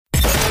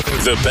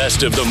The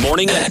best of the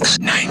morning X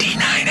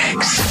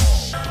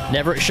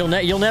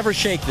 99X. You'll never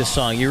shake this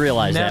song. You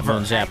realize that,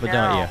 Moon Zappa,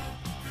 don't you?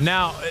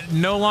 Now,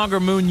 no longer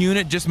Moon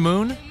Unit, just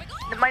Moon?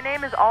 My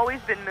name has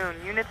always been Moon.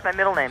 Unit's my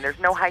middle name. There's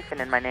no hyphen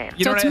in my name.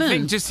 You know what I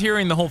think? Just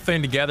hearing the whole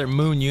thing together,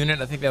 Moon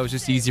Unit, I think that was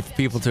just easy for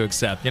people to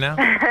accept, you know?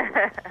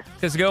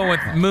 Just go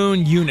with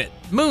Moon Unit.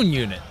 Moon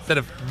Unit instead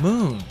of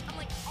Moon.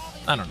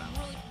 I don't know.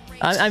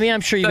 I mean, I'm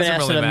sure you've been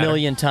asked really it a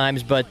million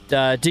times, but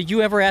did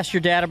you ever ask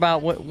your dad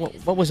about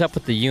what was up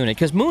with the unit?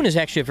 Because Moon is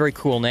actually a very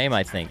cool name,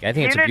 I think. I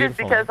think it's a beautiful Unit is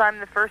because name. I'm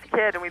the first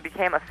kid, and we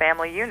became a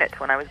family unit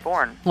when I was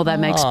born. Well,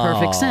 that makes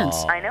perfect sense.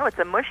 I know. It's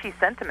a mushy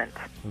sentiment.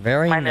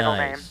 Very my nice. middle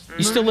name. Mm-hmm.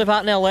 You still live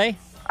out in L.A.?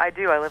 I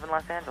do. I live in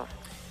Los Angeles.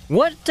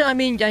 I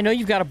mean, I know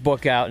you've got a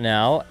book out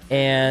now,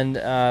 and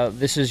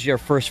this is your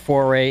first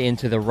foray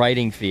into the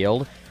writing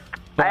field.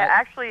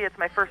 Actually, it's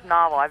my first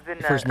novel. I've been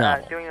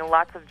novel. doing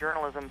lots of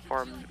journalism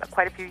for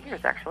quite a few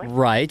years, actually.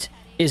 Right.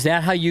 Is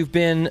that how you've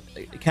been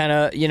kind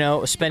of,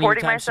 spending your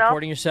time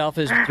supporting yourself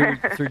is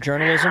through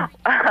journalism?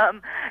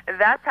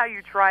 That's how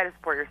you try to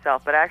support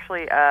yourself. But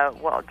actually,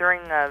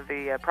 during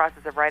the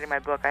process of writing my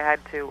book, I had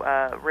to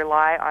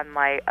rely on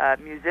my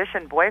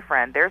musician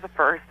boyfriend. There's a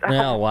first.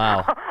 Oh,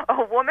 wow.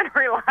 A woman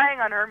relying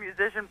on her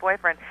musician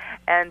boyfriend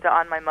and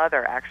on my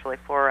mother, actually,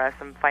 for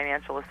some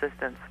financial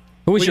assistance.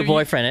 Who was your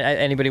boyfriend?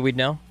 Anybody we'd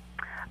know?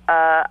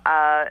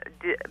 I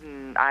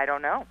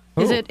don't know.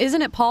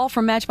 Isn't it Paul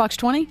from Matchbox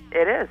 20?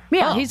 It is.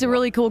 Yeah, he's a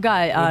really cool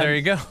guy. Well, there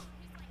you go.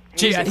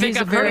 Gee, I think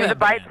I've heard of He's that a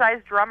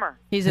bite-sized drummer.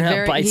 He's a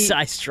very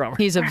bite-sized drummer.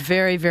 He's a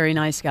very, very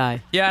nice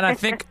guy. Yeah, and I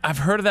think I've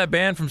heard of that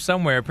band from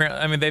somewhere.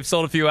 Apparently, I mean, they've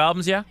sold a few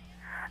albums, yeah?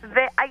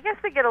 I guess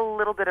they get a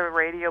little bit of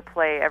radio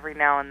play every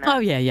now and then. Oh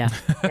yeah. Yeah.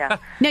 Now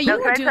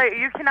Can I tell you,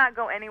 you cannot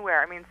go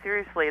anywhere. I mean,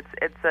 seriously,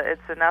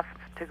 it's enough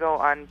to go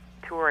on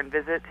tour and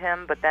visit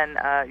him, but then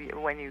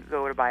when you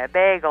go to buy a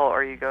bagel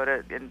or you go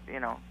to,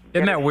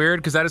 Isn't that weird?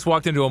 Because I just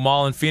walked into a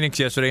mall in Phoenix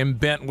yesterday, and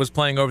Bent was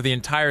playing over the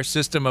entire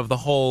system of the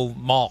whole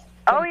mall.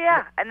 Oh,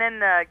 yeah. And then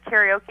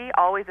karaoke,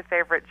 always a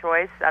favorite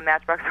choice, a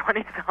Matchbox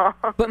 20 song.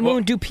 But,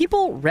 Moon, do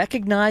people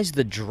recognize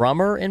the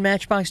drummer in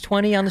Matchbox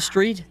 20 on the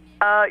street?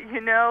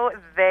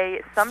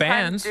 They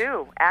sometimes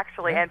do,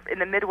 actually. Yeah. And in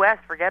the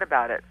Midwest, forget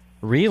about it.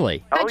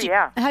 Really?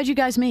 Yeah. How'd you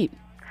guys meet?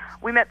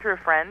 We met through a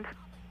friend.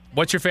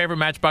 What's your favorite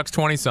Matchbox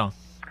 20 song?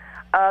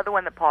 The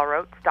one that Paul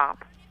wrote,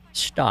 Stop.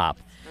 Stop.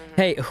 Mm-hmm.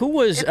 Hey, who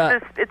was...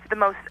 It's the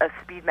most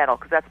speed metal,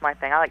 because that's my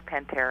thing. I like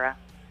Pantera.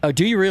 Oh,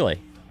 do you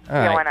really? All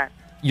right. Why not?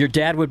 Your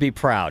dad would be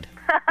proud.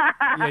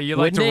 Yeah, you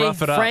like to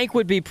rough it up. Frank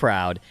would be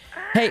proud.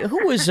 Hey,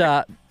 who was,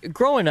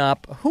 growing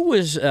up, who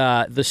was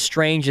the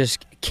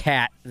strangest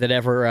cat that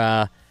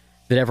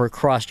ever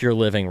crossed your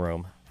living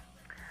room?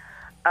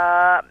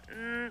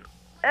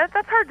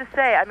 That's hard to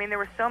say. I mean, there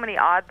were so many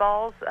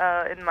oddballs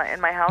in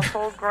my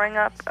household growing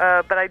up,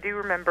 but I do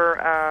remember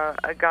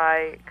a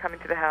guy coming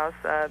to the house.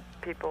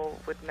 People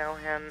would know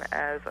him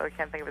as, I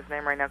can't think of his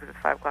name right now because it's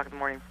 5 o'clock in the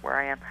morning where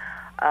I am.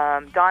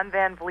 Don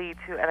Van Vliet,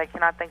 and I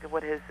cannot think of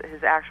what his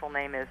actual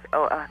name is.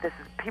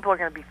 People are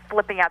going to be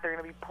flipping out. They're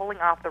going to be pulling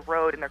off the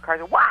road in their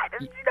cars. Why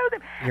didn't you know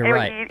them? You're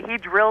anyway, right. He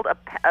drilled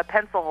a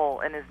pencil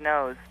hole in his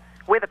nose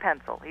with a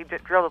pencil. He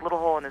drilled a little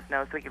hole in his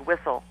nose so he could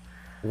whistle.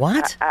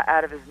 What?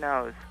 Out of his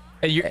nose.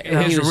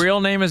 His real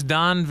name is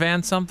Don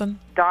Van something?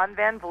 Don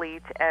Van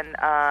Vliet, and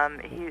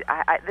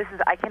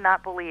I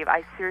cannot believe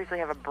I seriously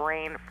have a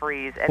brain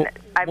freeze, and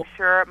I'm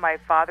sure my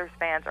father's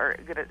fans are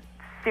going to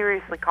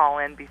seriously call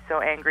in, be so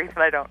angry that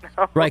I don't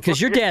know. Right,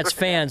 because your dad's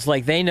fans,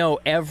 they know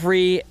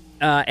every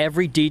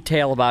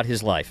detail about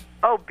his life.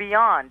 Oh,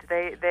 beyond.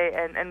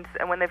 And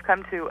when they've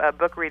come to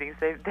book readings,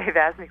 they've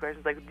asked me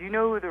questions like, "Do you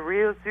know who the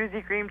real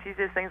Susie Cream Cheese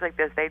is?" Things like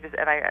this.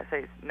 And I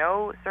say,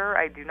 "No, sir,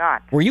 I do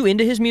not." Were you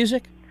into his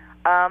music?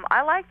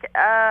 I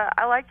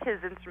like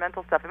his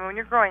instrumental stuff. I mean, when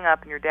you're growing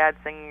up and your dad's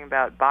singing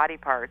about body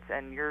parts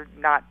and yours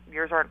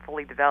aren't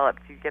fully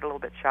developed, you get a little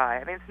bit shy.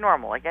 I mean, it's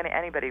normal. Like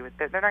anybody,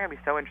 they're not going to be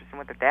so interested in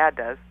what their dad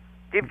does.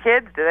 Do you have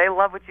kids? Do they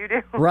love what you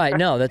do? Right.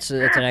 No, that's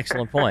an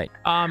excellent point.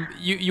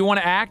 You want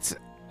to act?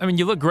 I mean,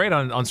 you look great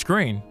on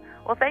screen.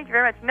 Well, thank you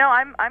very much. No,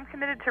 I'm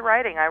committed to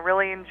writing. I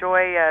really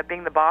enjoy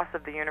being the boss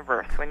of the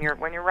universe. When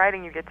you're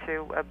writing, you get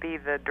to be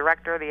the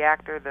director, the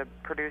actor, the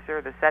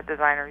producer, the set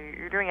designer.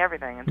 You're doing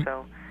everything, and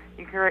so.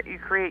 You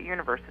create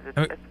universes.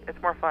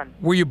 It's more fun.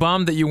 Were you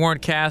bummed that you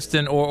weren't cast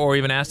in or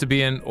even asked to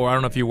be in, or I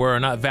don't know if you were or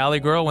not, Valley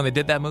Girl when they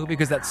did that movie?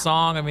 Because that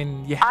song, I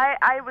mean, yeah.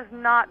 I was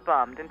not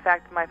bummed. In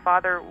fact, my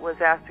father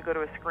was asked to go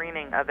to a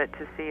screening of it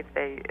to see if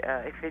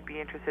they'd be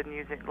interested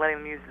in letting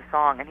them use the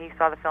song, and he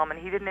saw the film and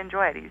he didn't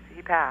enjoy it.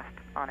 He passed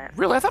on it.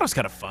 Really? I thought it was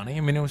kind of funny. I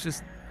mean, it was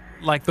just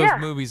like those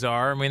movies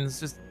are. I mean, it's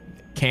just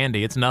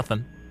candy. It's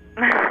nothing.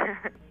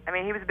 I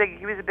mean, he was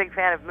a big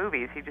fan of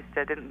movies. He just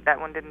didn't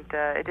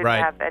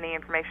have any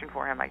information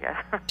for him, I guess.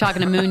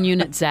 Talking to Moon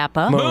Unit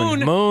Zappa.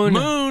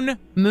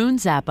 Moon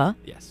Zappa.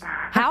 Yes.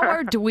 How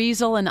are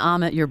Dweezil and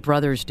Amit, your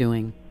brothers,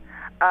 doing?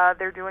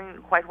 They're doing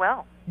quite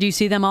well. Do you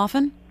see them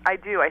often? I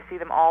do. I see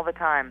them all the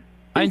time.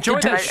 I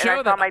enjoyed that show.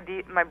 And I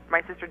saw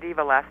my sister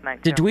Diva last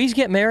night. Did Dweez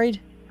get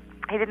married?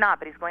 He did not,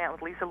 but he's going out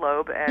with Lisa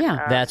Loeb, and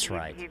Yeah. That's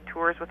right. He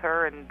tours with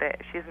her, and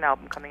she has an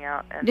album coming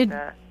out, and he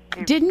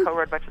didn't-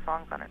 co-wrote a bunch of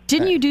songs on it.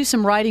 Didn't you do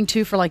some writing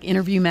too for like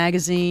Interview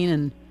Magazine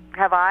and?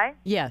 Have I?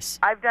 Yes.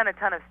 I've done a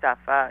ton of stuff.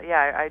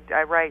 I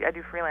write. I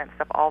do freelance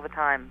stuff all the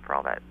time for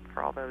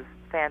all those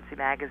fancy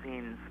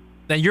magazines.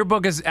 Now, your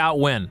book is out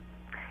when?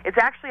 It's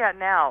actually out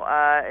now.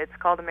 It's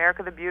called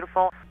America the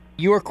Beautiful.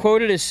 You are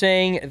quoted as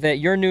saying that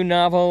your new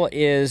novel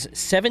is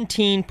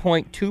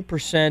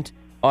 17.2%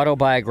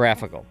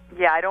 autobiographical.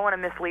 Yeah, I don't want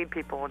to mislead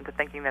people into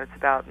thinking that it's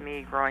about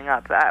me growing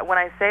up. When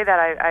I say that,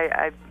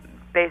 I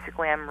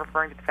basically am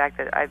referring to the fact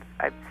that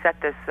I've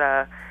set this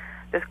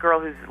girl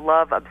who's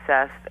love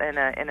obsessed in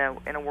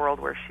a world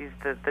where she's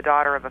the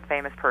daughter of a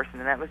famous person,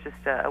 and that was just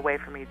a way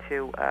for me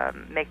to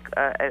make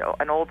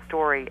an old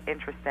story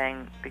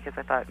interesting, because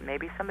I thought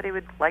maybe somebody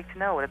would like to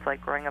know what it's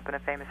like growing up in a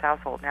famous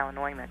household and how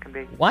annoying that can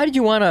be. Why did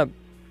you want to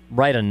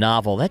write a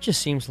novel? That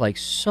just seems like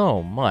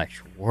so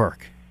much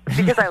work.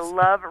 Because I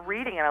love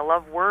reading and I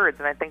love words,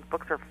 and I think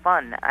books are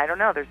fun. I don't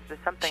know. There's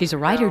just something. She's a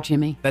writer,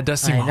 Jimmy. That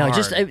does seem I know. hard.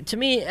 Just to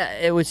me,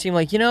 it would seem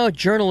like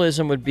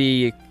journalism would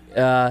be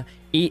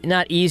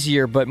not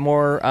easier, but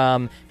more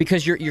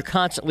because you're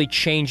constantly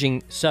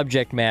changing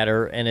subject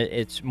matter, and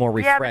it's more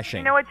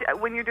refreshing. Yeah, but you know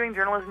what? When you're doing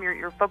journalism,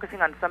 you're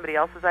focusing on somebody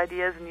else's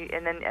ideas,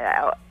 and then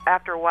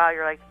after a while,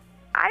 you're like,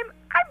 I'm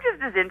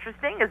just as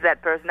interesting as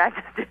that person I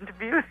just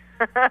interviewed,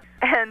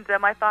 and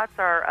my thoughts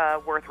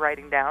are worth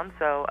writing down.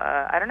 So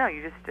I don't know.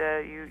 You just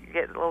you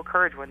get a little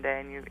courage one day,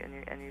 and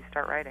you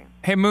start writing.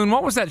 Hey, Moon,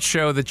 what was that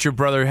show that your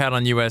brother had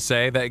on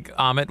USA? That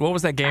Amit, what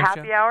was that game show?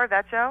 Happy Hour,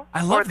 that show.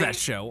 I love that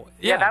show.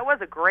 Yeah, that was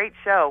a great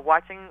show.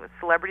 Watching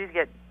celebrities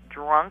get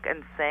drunk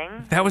and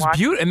sing. That was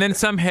beautiful. And then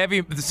some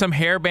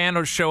hair band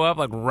would show up,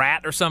 like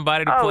Rat or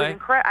somebody to play. Oh,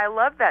 incredible! I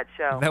love that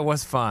show. That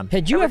was fun.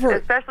 Had you ever,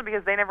 especially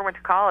because they never went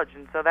to college,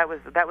 and so that was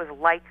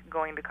like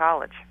going to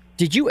college.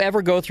 Did you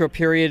ever go through a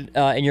period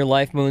in your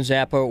life, Moon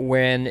Zappa,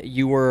 when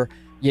you were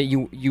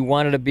you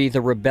wanted to be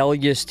the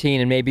rebellious teen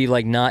and maybe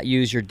like not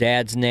use your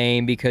dad's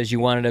name because you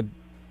wanted to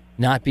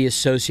not be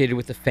associated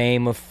with the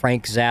fame of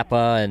Frank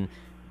Zappa and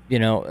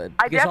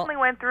I definitely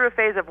went through a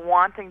phase of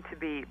wanting to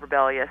be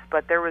rebellious,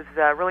 but there was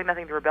really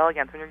nothing to rebel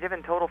against. When you're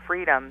given total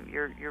freedom,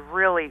 you're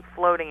really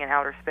floating in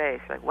outer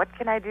space. Like, what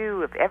can I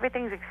do if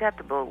everything's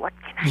acceptable? What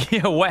can I do?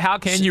 Yeah, how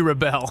can you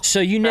rebel?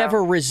 So you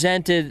never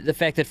resented the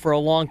fact that for a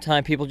long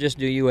time people just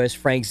knew you as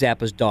Frank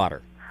Zappa's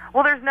daughter?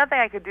 Well, there's nothing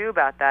I could do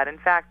about that. In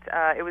fact,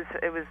 it was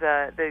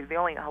the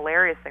only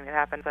hilarious thing that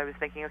happened. I was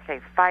thinking, okay,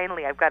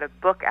 finally, I've got a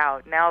book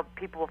out. Now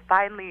people will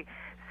finally.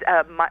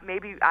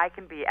 Maybe I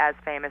can be as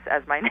famous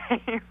as my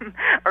name,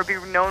 or be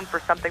known for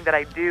something that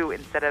I do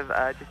instead of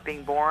just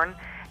being born.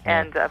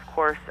 And of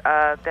course,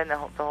 then the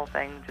whole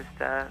thing just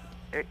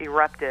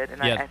erupted,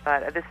 and I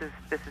thought this is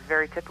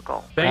very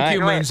typical. Thank you,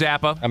 Moon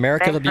Zappa.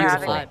 America Thanks the for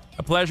having Beautiful. me.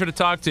 A pleasure to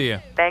talk to you.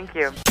 Thank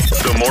you.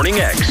 The Morning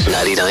X.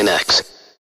 99X.